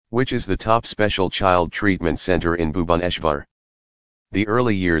which is the top special child treatment center in Bhubaneswar. The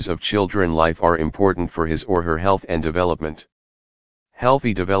early years of children's life are important for his or her health and development.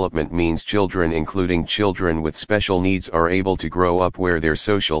 Healthy development means children, including children with special needs, are able to grow up where their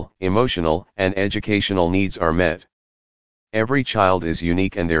social, emotional, and educational needs are met. Every child is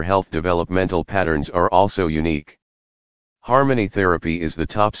unique and their health developmental patterns are also unique. Harmony Therapy is the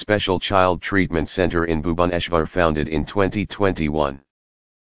top special child treatment center in Bhubaneswar, founded in 2021.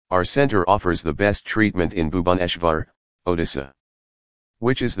 Our center offers the best treatment in Bhubaneswar, Odisha,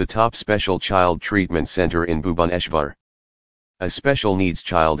 which is the top special child treatment center in Bhubaneswar. A special needs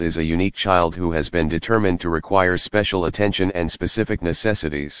child is a unique child who has been determined to require special attention and specific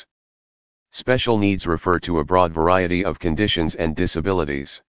necessities. Special needs refer to a broad variety of conditions and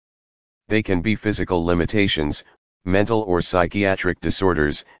disabilities. They can be physical limitations, mental or psychiatric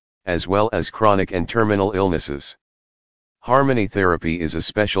disorders, as well as chronic and terminal illnesses. Harmony Therapy is a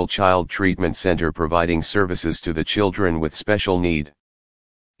special child treatment center providing services to the children with special need.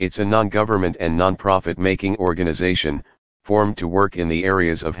 It's a non-government and non-profit making organization, formed to work in the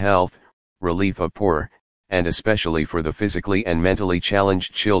areas of health, relief of poor, and especially for the physically and mentally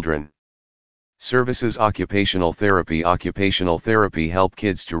challenged children. Services: occupational therapy. Occupational therapy help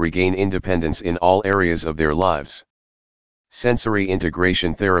kids to regain independence in all areas of their lives. Sensory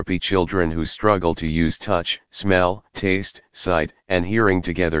integration therapy. Children who struggle to use touch, smell, taste, sight, and hearing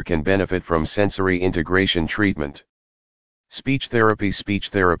together can benefit from sensory integration treatment. Speech therapy. Speech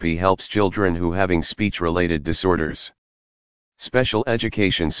therapy helps children who having speech-related disorders. Special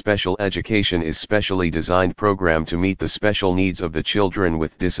education. Special education is specially designed program to meet the special needs of the children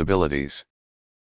with disabilities.